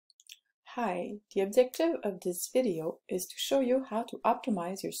Hi, the objective of this video is to show you how to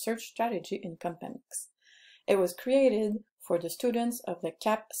optimize your search strategy in Compendex. It was created for the students of the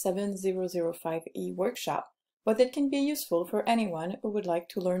CAP7005e workshop, but it can be useful for anyone who would like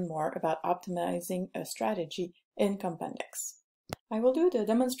to learn more about optimizing a strategy in Compendex. I will do the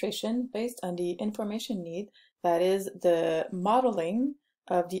demonstration based on the information need, that is the modeling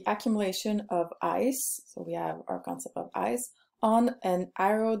of the accumulation of ice, so we have our concept of ice, on an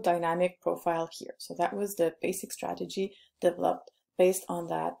aerodynamic profile here. So that was the basic strategy developed based on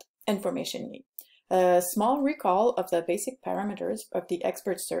that information need. A small recall of the basic parameters of the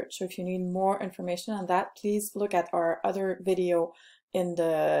expert search. So if you need more information on that, please look at our other video in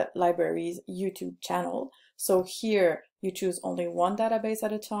the library's YouTube channel. So here you choose only one database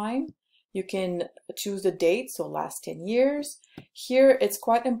at a time. You can choose the date, so last 10 years. Here it's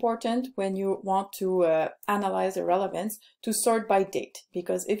quite important when you want to analyze the relevance to sort by date,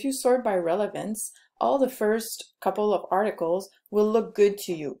 because if you sort by relevance, all the first couple of articles will look good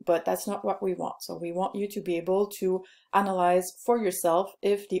to you, but that's not what we want. So we want you to be able to analyze for yourself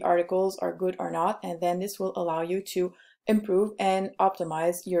if the articles are good or not, and then this will allow you to improve and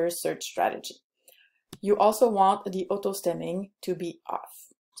optimize your search strategy. You also want the auto-stemming to be off.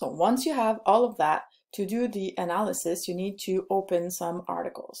 So once you have all of that, to do the analysis, you need to open some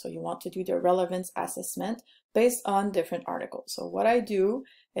articles. So you want to do the relevance assessment based on different articles. So what I do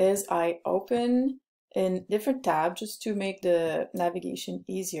is I open in different tabs just to make the navigation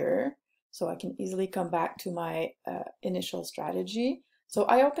easier, so I can easily come back to my initial strategy. So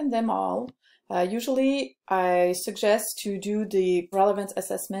I open them all. Usually I suggest to do the relevance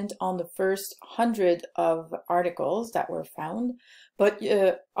assessment on the first 100 of articles that were found, but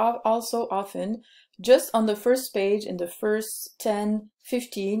also often just on the first page, in the first 10,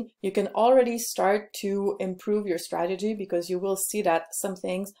 15, you can already start to improve your strategy, because you will see that some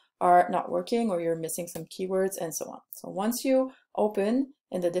things are not working or you're missing some keywords and so on. So once you open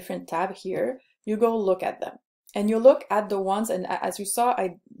in the different tab here, you go look at them. And you look at the ones, and as you saw,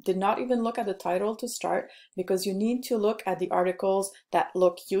 I did not even look at the title to start, because you need to look at the articles that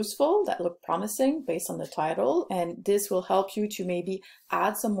look useful, that look promising based on the title, and this will help you to maybe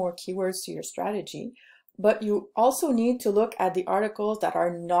add some more keywords to your strategy. But you also need to look at the articles that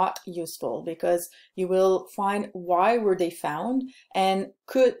are not useful, because you will find why were they found, and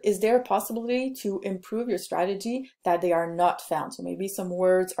is there a possibility to improve your strategy that they are not found. So maybe some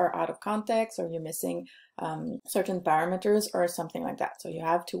words are out of context, or you're missing certain parameters or something like that. So you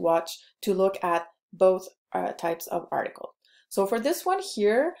have to look at both types of article. So for this one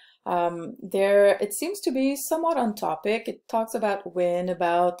here, it seems to be somewhat on topic. It talks about wind,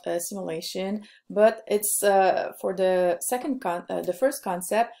 about simulation, but it's for the first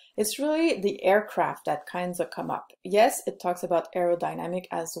concept, it's really the aircraft that kinds of come up. Yes, it talks about aerodynamic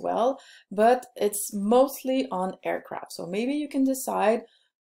as well, but it's mostly on aircraft. So maybe you can decide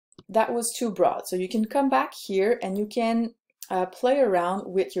that was too broad. So you can come back here and you can play around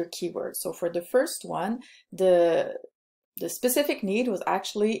with your keywords. So for the first one, the specific need was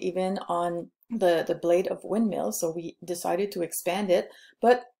actually even on the blade of windmill, so we decided to expand it.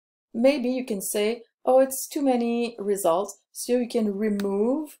 But maybe you can say, oh, it's too many results, so you can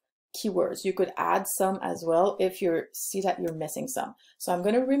remove keywords. You could add some as well if you see that you're missing some. So I'm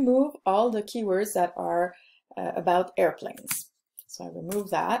going to remove all the keywords that are about airplanes. So I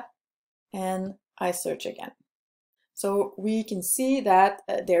remove that and I search again. So we can see that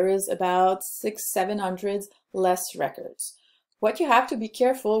there is about 600-700 less records. What you have to be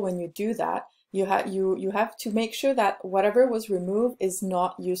careful when you do that, you have to make sure that whatever was removed is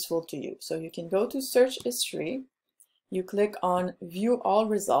not useful to you. So you can go to search history, you click on view all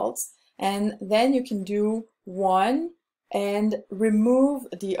results, and then you can do one and remove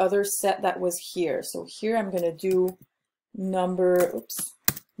the other set that was here. So here I'm going to do number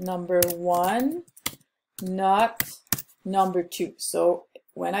 1, not number 2. So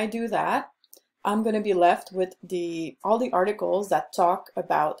when I do that, I'm going to be left with all the articles that talk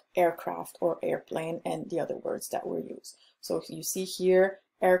about aircraft or airplane and the other words that were used. So you see here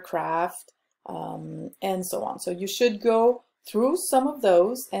aircraft and so on. So you should go through some of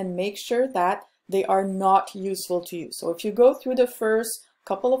those and make sure that they are not useful to you. So if you go through the first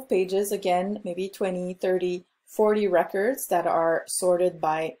couple of pages, again, maybe 20, 30, 40 records that are sorted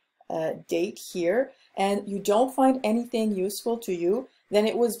by date here, and you don't find anything useful to you, then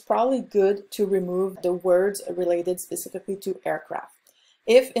it was probably good to remove the words related specifically to aircraft.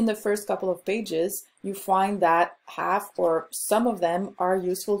 If in the first couple of pages you find that half or some of them are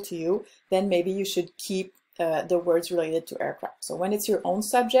useful to you, then maybe you should keep the words related to aircraft. So when it's your own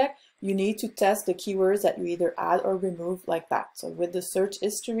subject, you need to test the keywords that you either add or remove like that. So with the search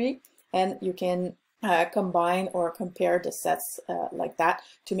history, and you can combine or compare the sets like that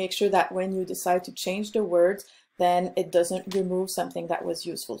to make sure that when you decide to change the words, then it doesn't remove something that was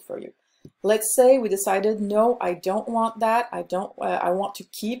useful for you. Let's say we decided, no, I don't want that. I want to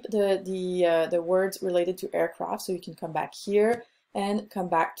keep the words related to aircraft. So you can come back here and come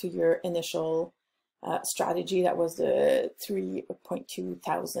back to your initial strategy. That was the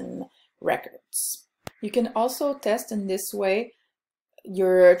 3,200 records. You can also test in this way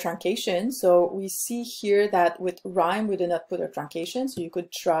your truncation. So we see here that with rhyme, we did not put a truncation. So you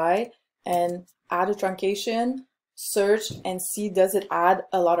could try and add a truncation, search and see, does it add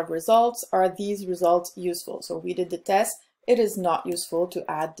a lot of results? Are these results useful? So we did the test. It is not useful to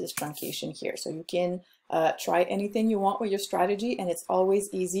add this truncation here. So you can try anything you want with your strategy, and it's always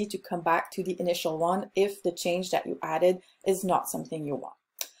easy to come back to the initial one if the change that you added is not something you want.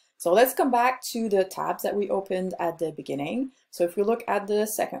 So let's come back to the tabs that we opened at the beginning. So if we look at the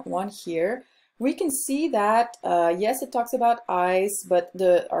second one here, we can see that, yes, it talks about ice, but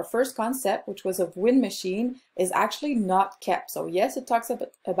our first concept, which was of wind machine, is actually not kept. So yes, it talks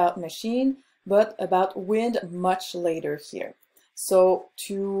about machine, but about wind much later here. So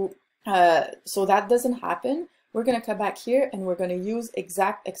so that doesn't happen. We're going to come back here and we're going to use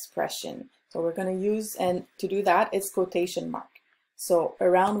exact expression. So we're going to use, and to do that, it's quotation mark. So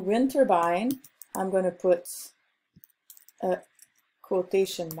around wind turbine, I'm going to put a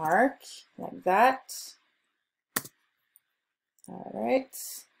quotation mark like that. All right.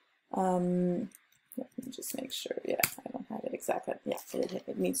 Let me just make sure. Yeah, I don't have it exactly. Yeah,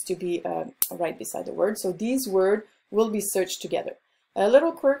 it needs to be right beside the word. So these words will be searched together.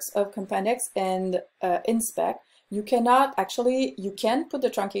 Little quirks of Compendex and Inspect. You cannot actually, you can put the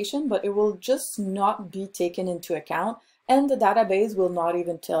truncation, but it will just not be taken into account, and the database will not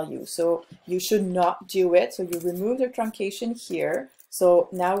even tell you. So you should not do it. So you remove the truncation here. So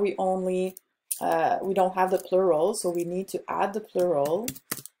now we only, we don't have the plural, so we need to add the plural.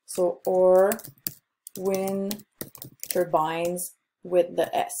 So, or wind turbines with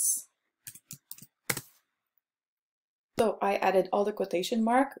the S. So I added all the quotation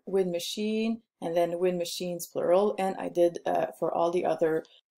mark, wind machine, and then wind machines plural, and I did for all the other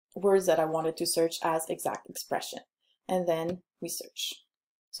words that I wanted to search as exact expression. And then we search.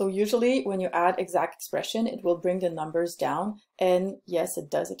 So usually when you add exact expression, it will bring the numbers down, and yes, it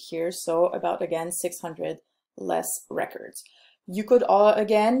does it here. So about, again, 600 less records. You could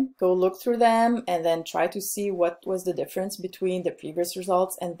again go look through them and then try to see what was the difference between the previous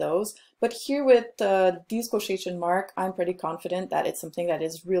results and those. But here with these quotation mark, I'm pretty confident that it's something that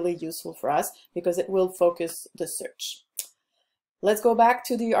is really useful for us because it will focus the search. Let's go back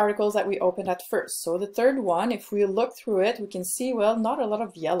to the articles that we opened at first. So the third one, if we look through it, we can see, well, not a lot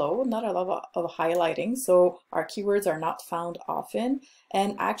of yellow, not a lot of highlighting. So our keywords are not found often.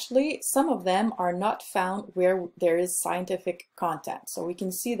 And actually, some of them are not found where there is scientific content. So we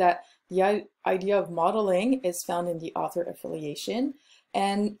can see that the idea of modeling is found in the author affiliation.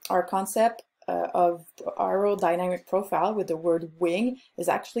 And our concept of aerodynamic profile with the word wing is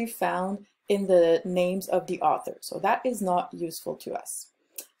actually found in the names of the author. So that is not useful to us.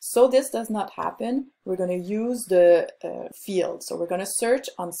 So this does not happen. We're going to use the field. So we're going to search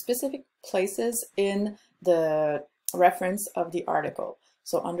on specific places in the reference of the article.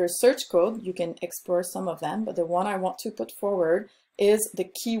 So under search code, you can explore some of them, but the one I want to put forward is the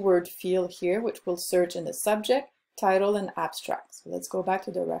keyword field here, which will search in the subject, title, and abstract. So let's go back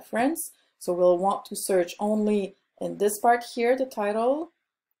to the reference. So we'll want to search only in this part here, the title,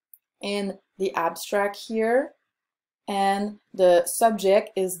 in the abstract here, and the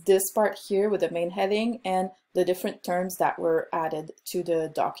subject is this part here with the main heading and the different terms that were added to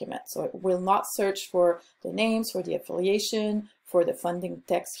the document. So it will not search for the names, for the affiliation, for the funding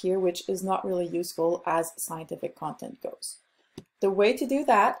text here, which is not really useful as scientific content goes. The way to do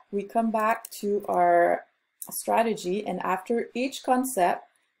that, we come back to our strategy, and after each concept,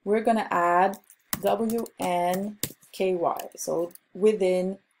 we're going to add WNKY, so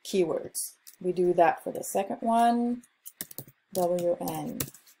within keywords. We do that for the second one,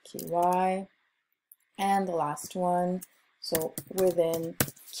 WNKY, and the last one, so within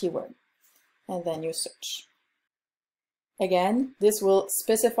keyword, and then you search. Again, this will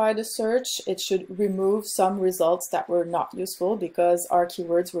specify the search. It should remove some results that were not useful because our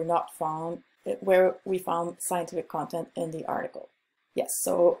keywords were not found where we found scientific content in the article. Yes,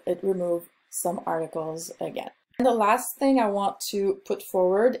 so it removed some articles again. And the last thing I want to put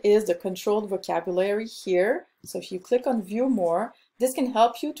forward is the controlled vocabulary here. So if you click on view more, This can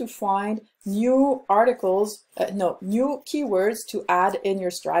help you to find new articles, new keywords to add in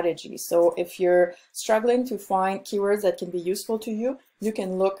your strategy. So if you're struggling to find keywords that can be useful to you, you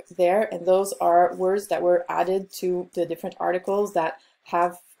can look there, and those are words that were added to the different articles that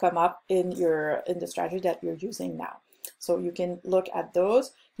have come up in the strategy that you're using now. So you can look at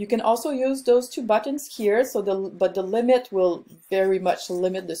those. You can also use those two buttons here. But the limit will very much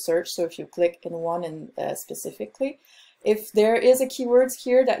limit the search. So if you click in one and specifically, if there is a keywords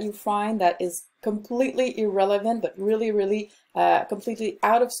here that you find that is completely irrelevant, but really completely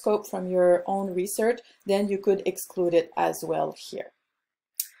out of scope from your own research, then you could exclude it as well here.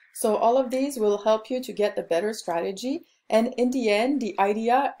 So all of these will help you to get a better strategy. And in the end, the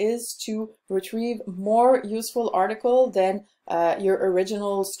idea is to retrieve more useful articles than your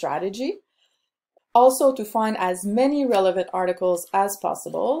original strategy. Also to find as many relevant articles as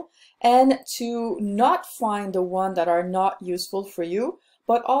possible, and to not find the ones that are not useful for you,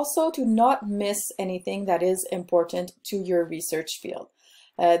 but also to not miss anything that is important to your research field.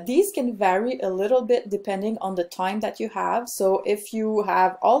 These can vary a little bit depending on the time that you have. So if you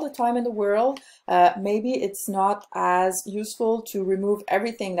have all the time in the world, maybe it's not as useful to remove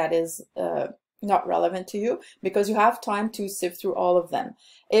everything that is not relevant to you, because you have time to sift through all of them.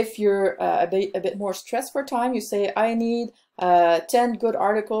 If you're a bit more stressed for time, you say, I need 10 good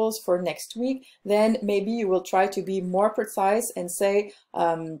articles for next week, then maybe you will try to be more precise and say,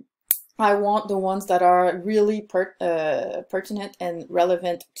 I want the ones that are really pertinent and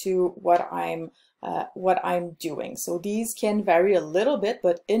relevant to what I'm doing. So these can vary a little bit,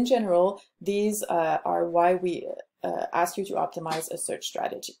 but in general, these are why we ask you to optimize a search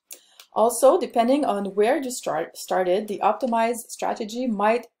strategy. Also, depending on where you started, the optimized strategy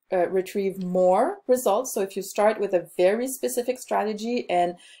might retrieve more results. So if you start with a very specific strategy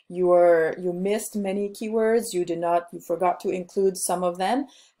and you missed many keywords, you forgot to include some of them,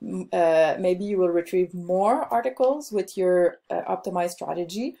 maybe you will retrieve more articles with your optimized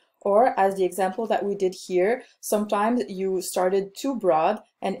strategy. Or as the example that we did here, sometimes you started too broad,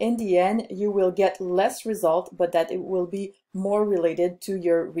 and in the end you will get less result, but that it will be more related to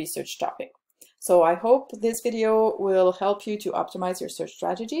your research topic. So I hope this video will help you to optimize your search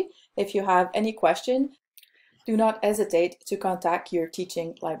strategy. If you have any question, do not hesitate to contact your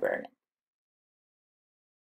teaching librarian.